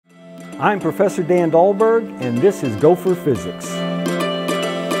I'm Professor Dan Dahlberg, and this is Gopher Physics.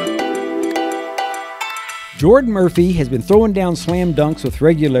 Jordan Murphy has been throwing down slam dunks with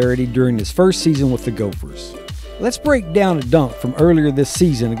regularity during his first season with the Gophers. Let's break down a dunk from earlier this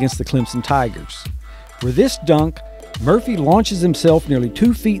season against the Clemson Tigers. For this dunk, Murphy launches himself nearly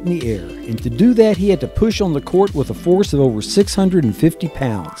 2 feet in the air, and to do that he had to push on the court with a force of over 650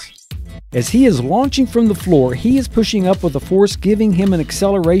 pounds. As he is launching from the floor, he is pushing up with a force giving him an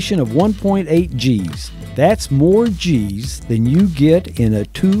acceleration of 1.8 Gs. That's more Gs than you get in a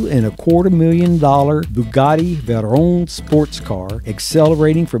 $2.25 million Bugatti Veyron sports car,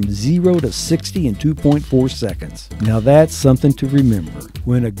 accelerating from 0 to 60 in 2.4 seconds. Now that's something to remember.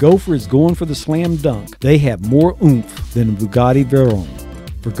 When a Gopher is going for the slam dunk, they have more oomph than a Bugatti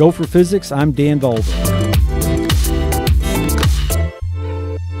Veyron. For Gopher Physics, I'm Dan Dahlberg.